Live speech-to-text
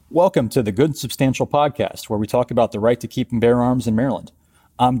Welcome to the Good and Substantial Podcast, where we talk about the right to keep and bear arms in Maryland.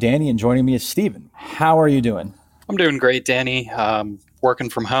 I'm Danny, and joining me is Stephen. How are you doing? I'm doing great, Danny. Working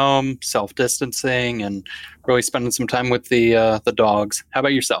from home, self-distancing, and really spending some time with the dogs. How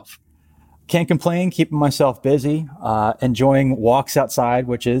about yourself? Can't complain, keeping myself busy, enjoying walks outside,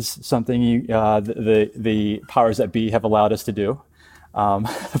 which is something the powers that be have allowed us to do.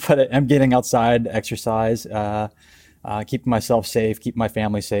 But I'm getting outside, exercise, keeping myself safe, keeping my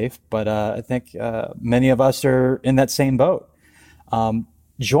family safe. But I think many of us are in that same boat.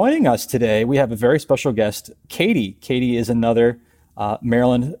 Joining us today, we have a very special guest, Katie. Katie is another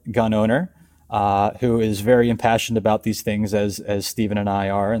Maryland gun owner who is very impassioned about these things as Stephen and I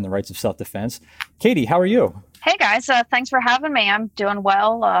are, and the rights of self-defense. Katie, how are you? Hey guys, thanks for having me. I'm doing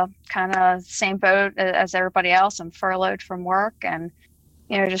well, kind of same boat as everybody else. I'm furloughed from work and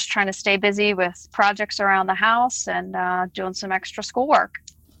just trying to stay busy with projects around the house and doing some extra schoolwork.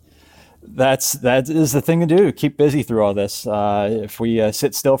 That is the thing to do. Keep busy through all this. If we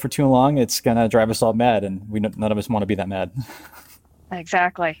sit still for too long, it's going to drive us all mad, and none of us want to be that mad.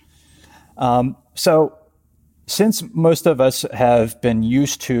 Exactly. So since most of us have been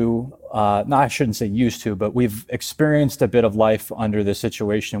used to, no, I shouldn't say used to, but we've experienced a bit of life under this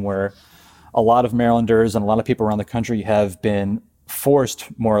situation where a lot of Marylanders and a lot of people around the country have been forced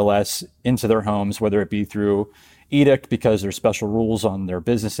more or less into their homes, whether it be through edict because there's special rules on their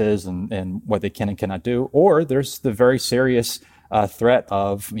businesses and what they can and cannot do, or there's the very serious threat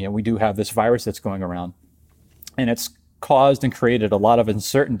of, we do have this virus that's going around, and it's caused and created a lot of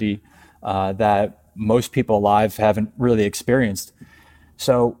uncertainty that most people alive haven't really experienced.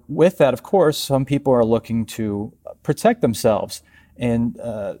 So with that, of course, some people are looking to protect themselves. And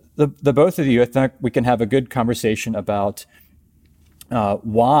the both of you, I think we can have a good conversation about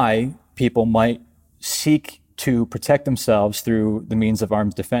why people might seek to protect themselves through the means of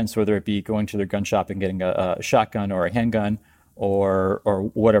armed defense, whether it be going to their gun shop and getting a shotgun or a handgun or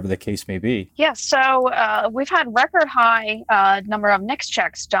whatever the case may be. Yeah, so we've had record high number of NICS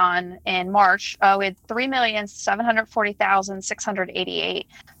checks done in March with 3,740,688.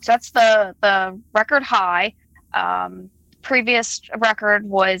 So that's the record high. Previous record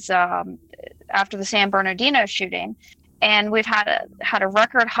was after the San Bernardino shooting. And we've had a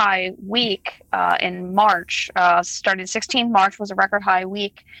record high week in March. Starting 16th March was a record high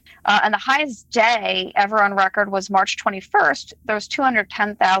week. And the highest day ever on record was March 21st. There was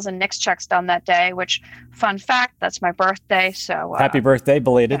 210,000 NICS checks done that day, which, fun fact, that's my birthday. So happy birthday,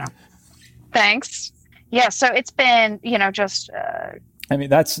 belated. Thanks. Yeah, so it's been, just... I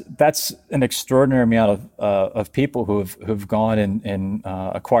mean, that's an extraordinary amount of people who've gone and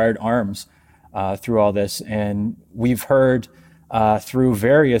acquired arms through all this. And we've heard through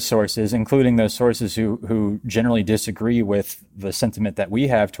various sources, including those sources who generally disagree with the sentiment that we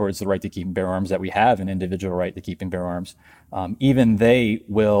have towards the right to keep and bear arms, that we have an individual right to keep and bear arms. Even they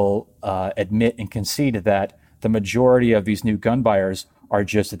will admit and concede that the majority of these new gun buyers are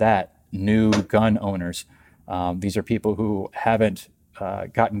just that, new gun owners. These are people who haven't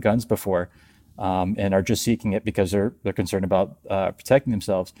gotten guns before and are just seeking it because they're concerned about protecting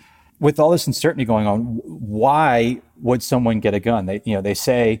themselves. With all this uncertainty going on, why would someone get a gun? They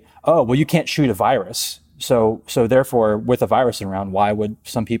say, oh, well, you can't shoot a virus. So therefore, with a virus around, why would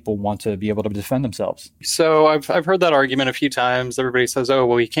some people want to be able to defend themselves? So I've heard that argument a few times. Everybody says, oh,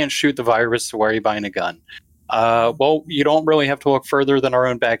 well, you can't shoot the virus, so why are you buying a gun? Well, you don't really have to look further than our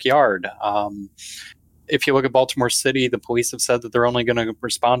own backyard. If you look at Baltimore City, the police have said that they're only going to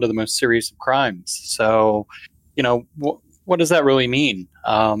respond to the most serious of crimes. So, what does that really mean?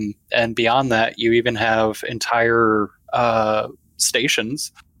 And beyond that, you even have entire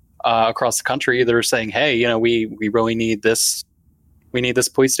stations across the country that are saying, hey, we really need this. We need this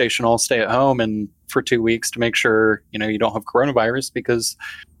police station all stay at home and for 2 weeks to make sure, you don't have coronavirus because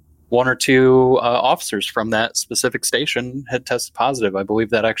one or two officers from that specific station had tested positive. I believe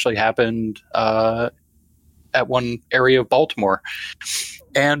that actually happened at one area of Baltimore.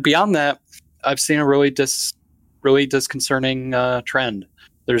 And beyond that, I've seen a really disconcerting trend.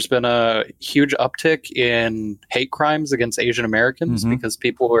 There's been a huge uptick in hate crimes against Asian Americans because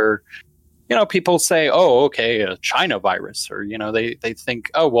people are, people say, oh, okay, a China virus, or, they think,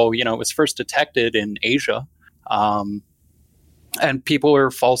 oh, well, it was first detected in Asia. And people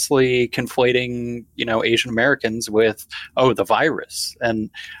are falsely conflating, Asian Americans with, oh, the virus. And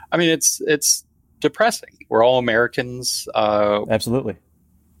I mean, it's depressing. We're all Americans. Absolutely.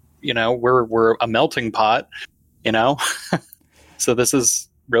 We're a melting pot, so this is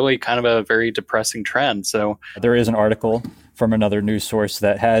really kind of a very depressing trend. So there is an article from another news source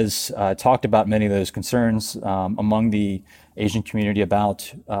that has talked about many of those concerns among the Asian community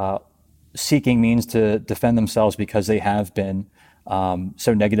about seeking means to defend themselves because they have been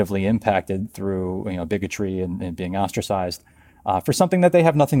so negatively impacted through bigotry and being ostracized for something that they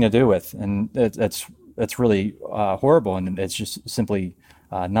have nothing to do with, and it's really horrible, and it's just simply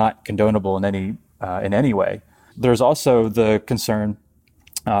not condonable in any way. There's also the concern.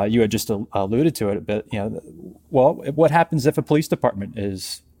 You had just alluded to it a bit. Well, what happens if a police department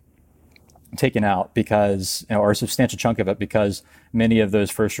is taken out because, or a substantial chunk of it, because many of those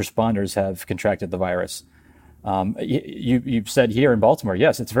first responders have contracted the virus? You've said here in Baltimore,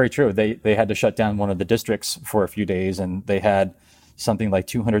 yes, it's very true. They had to shut down one of the districts for a few days, and they had something like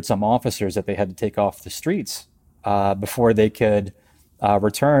 200 some officers that they had to take off the streets before they could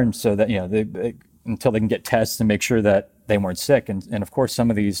return, so that until they can get tests and make sure that they weren't sick. And of course, some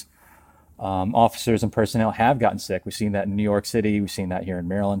of these officers and personnel have gotten sick. We've seen that in New York City. We've seen that here in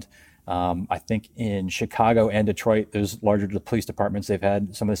Maryland. I think in Chicago and Detroit, those larger police departments, they've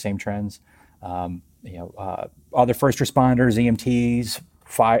had some of the same trends. Other first responders, EMTs,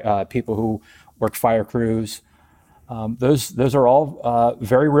 people who work fire crews. Those are all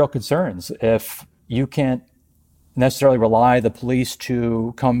very real concerns. If you can't necessarily rely the police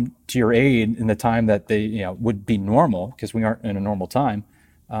to come to your aid in the time that they would be normal, because we aren't in a normal time,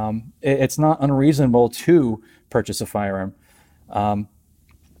 it's not unreasonable to purchase a firearm.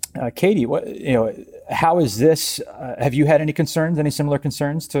 Katie, how is this? Have you had any concerns, any similar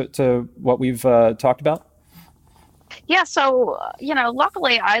concerns to what we've talked about? Yeah, so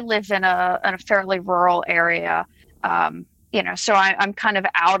luckily I live in a fairly rural area, so I'm kind of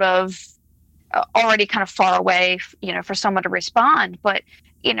out of already kind of far away, for someone to respond. But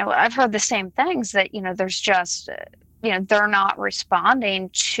I've heard the same things that there's just they're not responding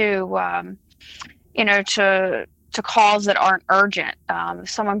to to calls that aren't urgent. If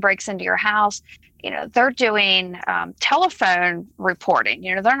someone breaks into your house, they're doing telephone reporting.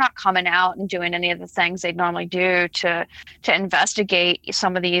 They're not coming out and doing any of the things they'd normally do to investigate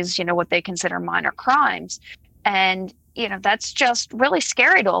some of these, what they consider minor crimes. And, that's just really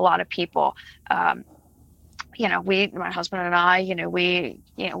scary to a lot of people. My husband and I, we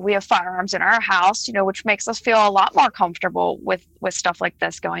have firearms in our house, which makes us feel a lot more comfortable with stuff like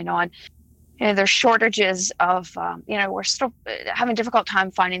this going on. There's shortages of, we're still having a difficult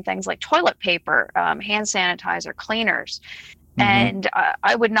time finding things like toilet paper, hand sanitizer, cleaners. Mm-hmm. And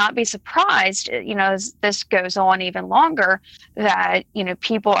I would not be surprised, as this goes on even longer, that,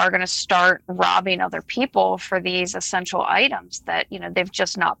 people are going to start robbing other people for these essential items that, they've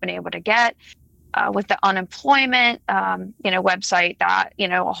just not been able to get. With the unemployment, website, that,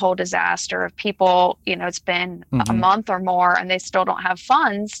 a whole disaster of people, it's been a month or more and they still don't have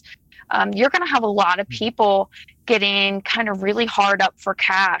funds. You're going to have a lot of people getting kind of really hard up for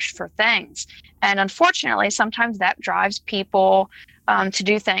cash for things. And unfortunately, sometimes that drives people to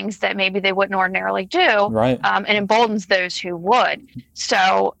do things that maybe they wouldn't ordinarily do, right. And emboldens those who would.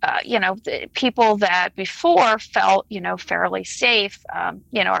 So, the people that before felt, fairly safe,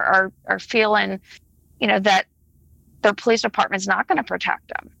 are feeling, that their police department's not going to protect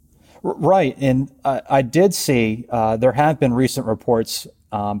them. Right. And I did see there have been recent reports,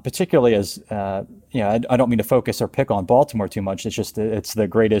 particularly as, I don't mean to focus or pick on Baltimore too much. It's just, it's the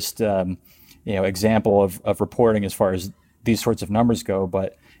greatest, example of reporting as far as these sorts of numbers go.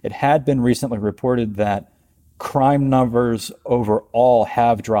 But it had been recently reported that crime numbers overall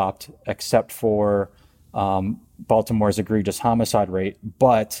have dropped, except for Baltimore's egregious homicide rate.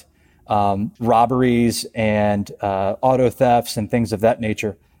 But robberies and auto thefts and things of that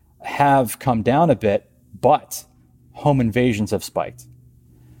nature have come down a bit, but home invasions have spiked.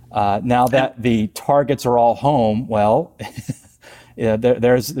 Now that the targets are all home, well,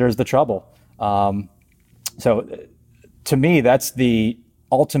 there's the trouble. So to me, that's the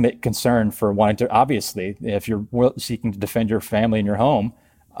ultimate concern for wanting to, obviously, if you're seeking to defend your family and your home,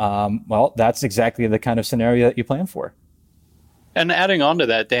 well, that's exactly the kind of scenario that you plan for. And adding on to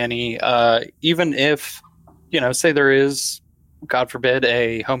that, Danny, even if, say there is, God forbid,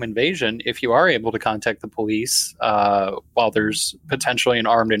 a home invasion, if you are able to contact the police while there's potentially an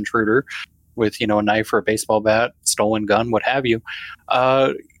armed intruder with, a knife or a baseball bat, stolen gun, what have you,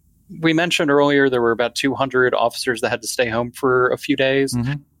 we mentioned earlier there were about 200 officers that had to stay home for a few days.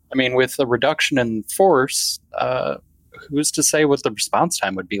 Mm-hmm. I mean, with a reduction in force, who's to say what the response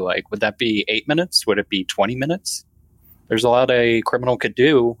time would be like? Would that be 8 minutes? Would it be 20 minutes? There's a lot a criminal could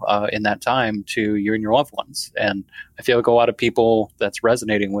do in that time to you and your loved ones. And I feel like a lot of people, that's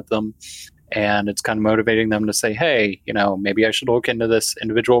resonating with them. And it's kind of motivating them to say, hey, maybe I should look into this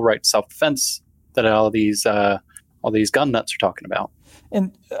individual right to self-defense that all these gun nuts are talking about.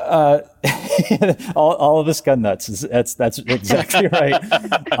 And all of us gun nuts. That's exactly right.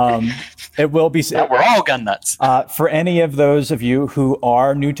 It will be. We're all gun nuts. For any of those of you who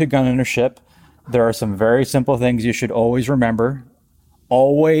are new to gun ownership, there are some very simple things you should always remember.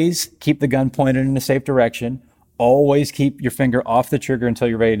 Always keep the gun pointed in a safe direction. Always keep your finger off the trigger until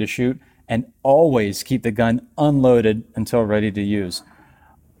you're ready to shoot. And always keep the gun unloaded until ready to use.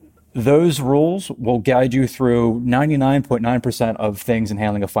 Those rules will guide you through 99.9% of things in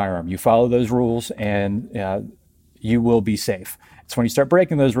handling a firearm. You follow those rules and you will be safe. It's when you start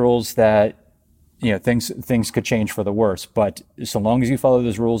breaking those rules that things could change for the worse. But so long as you follow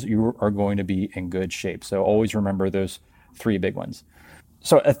those rules, you are going to be in good shape. So always remember those 3 big ones.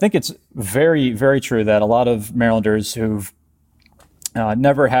 So I think it's very, very true that a lot of Marylanders who've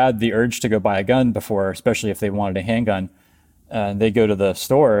never had the urge to go buy a gun before, especially if they wanted a handgun, they go to the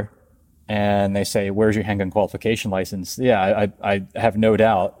store and they say, "Where's your handgun qualification license?" Yeah, I have no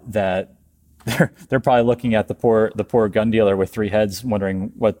doubt that they're probably looking at the poor gun dealer with 3 heads,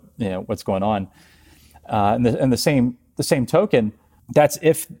 wondering what's going on. And the same token,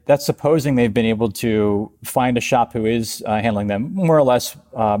 that's supposing they've been able to find a shop who is handling them more or less.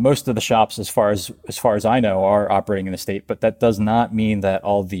 Most of the shops, as far as I know, are operating in the state, but that does not mean that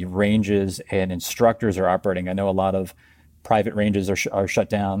all the ranges and instructors are operating. I know a lot of private ranges are shut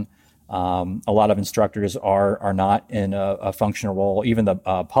down. A lot of instructors are not in a functional role. Even the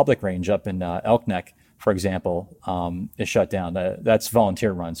public range up in Elk Neck, for example, is shut down. That's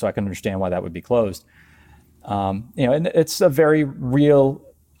volunteer run, so I can understand why that would be closed. And it's a very real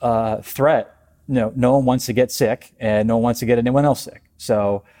threat. No one wants to get sick, and no one wants to get anyone else sick.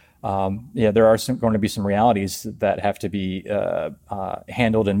 So, there are going to be some realities that have to be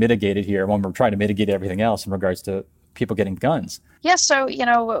handled and mitigated here when we're trying to mitigate everything else in regards to people getting guns. Yeah, so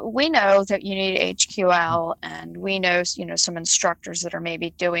we know that you need HQL, and we know some instructors that are maybe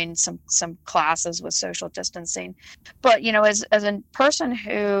doing some classes with social distancing. But as a person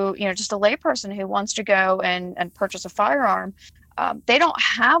who just a lay person who wants to go and purchase a firearm, they don't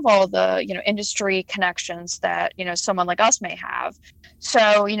have all the industry connections that someone like us may have.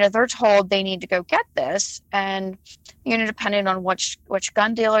 So they're told they need to go get this, and depending on which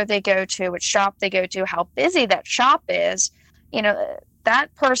gun dealer they go to, which shop they go to, how busy that shop is,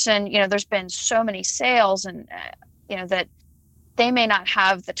 that person, there's been so many sales, and that they may not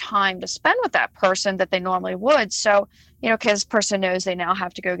have the time to spend with that person that they normally would. So because person knows they now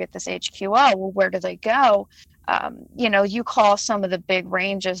have to go get this HQL, well, where do they go? You call some of the big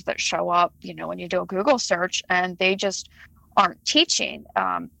ranges that show up, when you do a Google search, and they just aren't teaching.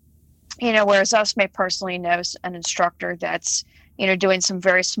 Whereas us may personally know an instructor that's, doing some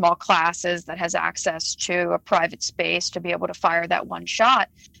very small classes, that has access to a private space to be able to fire that one shot.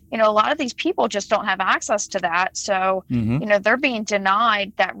 A lot of these people just don't have access to that. So, they're being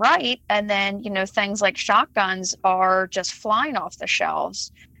denied that right. And then, things like shotguns are just flying off the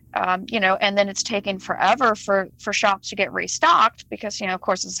shelves. And then it's taking forever for shops to get restocked because, of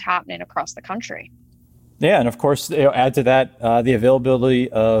course, it's happening across the country. Yeah, and of course, add to that, the availability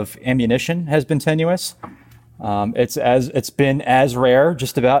of ammunition has been tenuous. It's been as rare,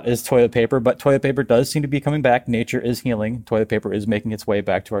 just about, as toilet paper, but toilet paper does seem to be coming back. Nature is healing. Toilet paper is making its way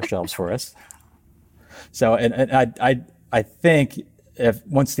back to our shelves for us. So, and I think if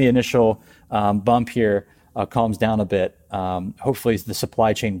once the initial bump here calms down a bit, hopefully the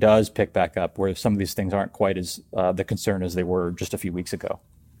supply chain does pick back up, where some of these things aren't quite as the concern as they were just a few weeks ago.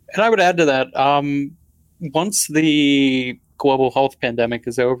 And I would add to that, once the global health pandemic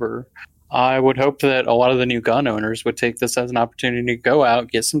is over, I would hope that a lot of the new gun owners would take this as an opportunity to go out,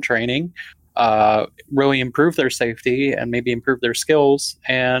 get some training, really improve their safety and maybe improve their skills,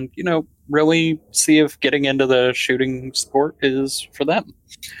 and really see if getting into the shooting sport is for them,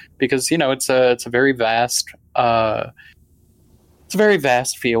 because it's a very vast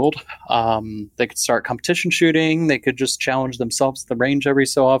field. They could start competition shooting. They could just challenge themselves at the range every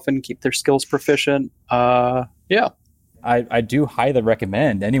so often, keep their skills proficient. I do highly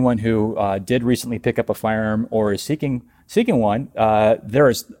recommend anyone who did recently pick up a firearm or is seeking one. There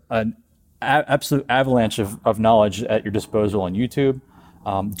is an absolute avalanche of knowledge at your disposal on YouTube.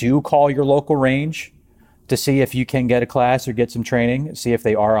 Do call your local range to see if you can get a class or get some training, see if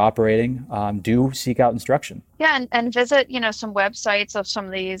they are operating. Do seek out instruction. Yeah, and visit, some websites of some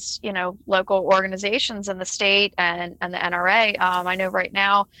of these, local organizations in the state and the NRA. I know right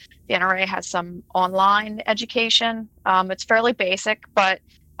now the NRA has some online education. It's fairly basic, but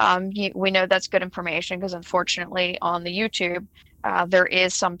we know that's good information because unfortunately on the YouTube, there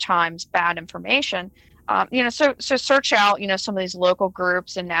is sometimes bad information. So search out, some of these local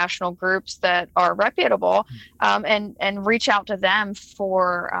groups and national groups that are reputable, and reach out to them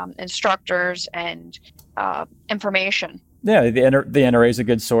for instructors and information. Yeah, the NRA is a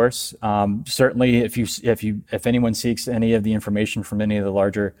good source. Certainly, if anyone seeks any of the information from any of the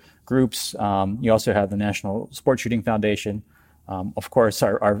larger groups, you also have the National Sport Shooting Foundation. Of course,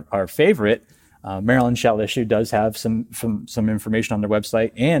 our favorite, Maryland Shall Issue, does have some information on their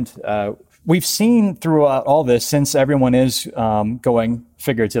website, and we've seen throughout all this, since everyone is going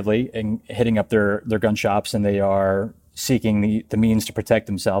figuratively and hitting up their gun shops, and they are seeking the means to protect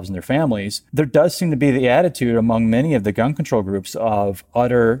themselves and their families, there does seem to be the attitude among many of the gun control groups of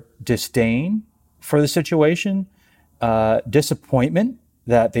utter disdain for the situation, disappointment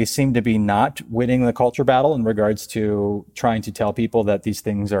that they seem to be not winning the culture battle in regards to trying to tell people that these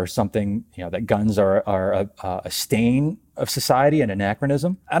things are something, that guns are a stain of society and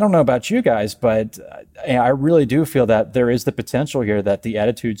anachronism. I don't know about you guys, but I really do feel that there is the potential here that the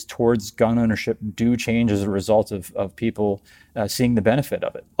attitudes towards gun ownership do change as a result of people seeing the benefit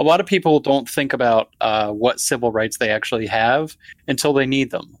of it. A lot of people don't think about what civil rights they actually have until they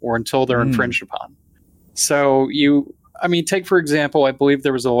need them or until they're infringed upon. So take, for example, I believe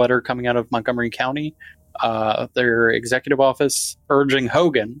there was a letter coming out of Montgomery County, their executive office urging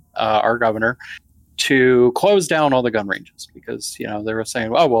Hogan, our governor, to close down all the gun ranges because, they were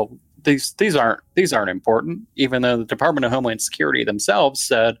saying, oh, well, these aren't important, even though the Department of Homeland Security themselves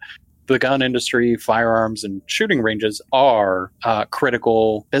said the gun industry, firearms, and shooting ranges are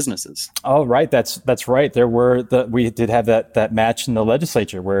critical businesses. Oh, right. That's right. We did have that match in the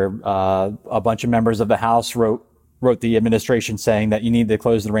legislature where a bunch of members of the House wrote the administration saying that you need to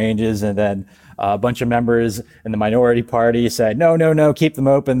close the ranges, and then a bunch of members in the minority party said, no, keep them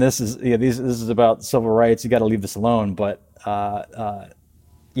open. This is about civil rights. You got to leave this alone. But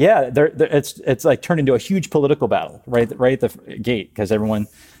it's like turned into a huge political battle right at the gate because everyone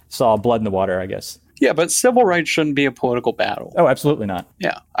saw blood in the water, I guess. Yeah, but civil rights shouldn't be a political battle. Oh, absolutely not.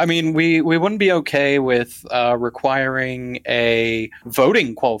 Yeah. We wouldn't be okay with requiring a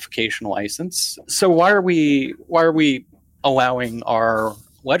voting qualification license. So why are we allowing our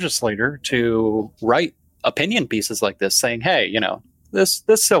legislator to write opinion pieces like this saying, hey, this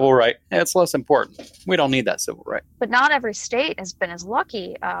civil right, it's less important. We don't need that civil right. But not every state has been as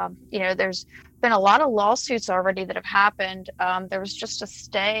lucky. There's been a lot of lawsuits already that have happened. There was just a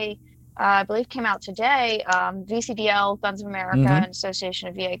stay, I believe came out today, VCDL, Guns of America, and Association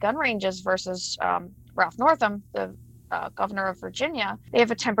of VA Gun Ranges versus Ralph Northam, the governor of Virginia. They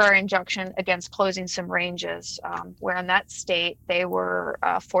have a temporary injunction against closing some ranges, where in that state they were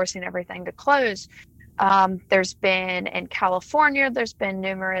forcing everything to close. There's been in California, there's been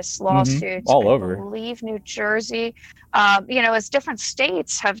numerous lawsuits all over. I believe New Jersey, as different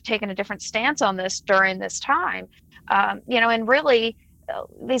states have taken a different stance on this during this time, and really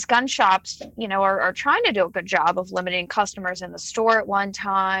these gun shops, are trying to do a good job of limiting customers in the store at one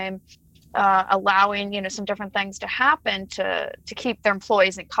time, allowing, some different things to happen to keep their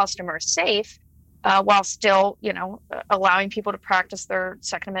employees and customers safe, while still, allowing people to practice their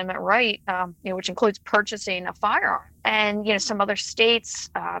Second Amendment right, which includes purchasing a firearm. And, some other states,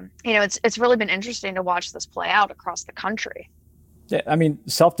 it's really been interesting to watch this play out across the country. Yeah,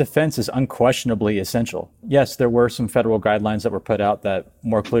 self-defense is unquestionably essential. Yes, there were some federal guidelines that were put out that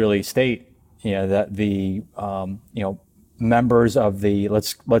more clearly state, that the, members of the,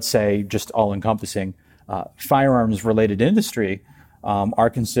 let's say, just all-encompassing firearms-related industry are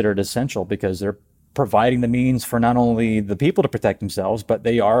considered essential because they're providing the means for not only the people to protect themselves, but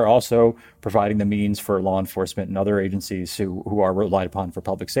they are also providing the means for law enforcement and other agencies who are relied upon for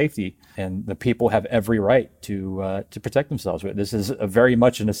public safety. And the people have every right to protect themselves. This is very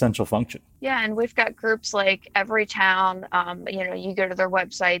much an essential function. Yeah, and we've got groups like Everytown. You go to their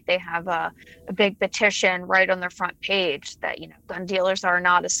website, they have a big petition right on their front page that, gun dealers are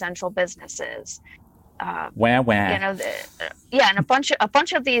not essential businesses. Wah. And a bunch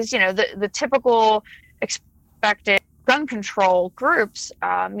of these, the typical expected gun control groups,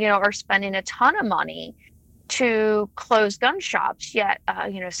 are spending a ton of money to close gun shops. Yet,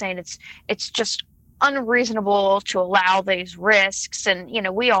 saying it's just unreasonable to allow these risks, and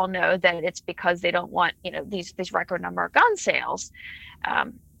we all know that it's because they don't want these record number of gun sales,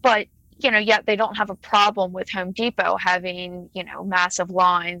 but. Yet they don't have a problem with Home Depot having massive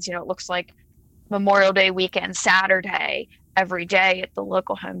lines. It looks like Memorial Day weekend, Saturday, every day at the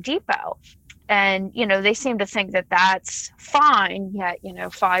local Home Depot. And, they seem to think that that's fine. Yet,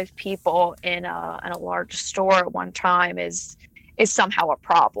 5 people in a large store at one time is somehow a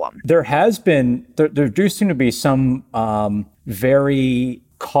problem. There do seem to be some very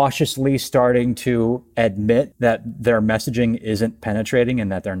cautiously starting to admit that their messaging isn't penetrating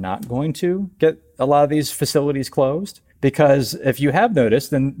and that they're not going to get a lot of these facilities closed. Because if you have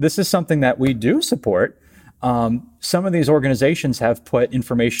noticed, and this is something that we do support, some of these organizations have put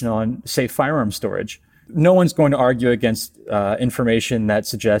information on safe firearm storage. No one's going to argue against information that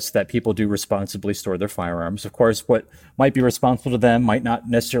suggests that people do responsibly store their firearms. Of course, what might be responsible to them might not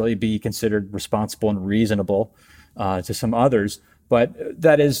necessarily be considered responsible and reasonable to some others. But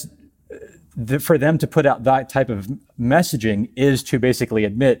that is, for them to put out that type of messaging is to basically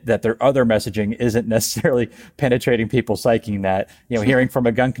admit that their other messaging isn't necessarily penetrating people's psyche. That, hearing from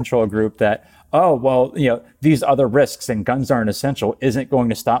a gun control group that, oh, well, these other risks and guns aren't essential isn't going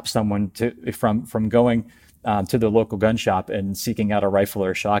to stop someone from going to the local gun shop and seeking out a rifle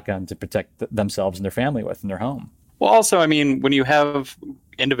or a shotgun to protect themselves and their family with in their home. Well, also, I mean, when you have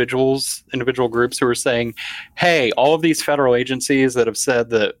individual groups who are saying, hey, all of these federal agencies that have said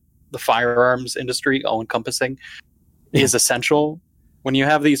that the firearms industry, all encompassing, is essential. When you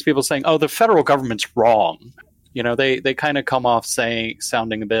have these people saying, oh, the federal government's wrong, they kind of come off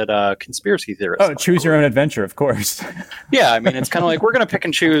sounding a bit conspiracy theorist. Oh, choose your own adventure, of course. Yeah, I mean, it's kind of like we're going to pick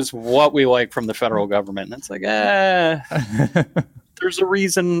and choose what we like from the federal government. And it's like, there's a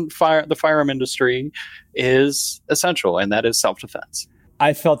reason the firearm industry is essential, and that is self-defense.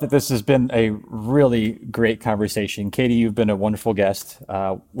 I felt that this has been a really great conversation. Katie, you've been a wonderful guest.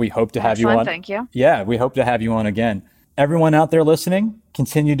 We hope to have you on. Thank you. Yeah, we hope to have you on again. Everyone out there listening,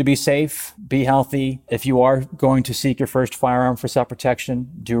 continue to be safe, be healthy. If you are going to seek your first firearm for self-protection,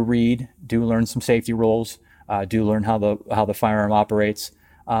 do read, do learn some safety rules, do learn how the firearm operates,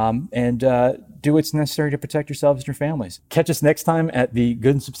 and do what's necessary to protect yourselves and your families. Catch us next time at the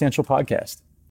Good and Substantial Podcast.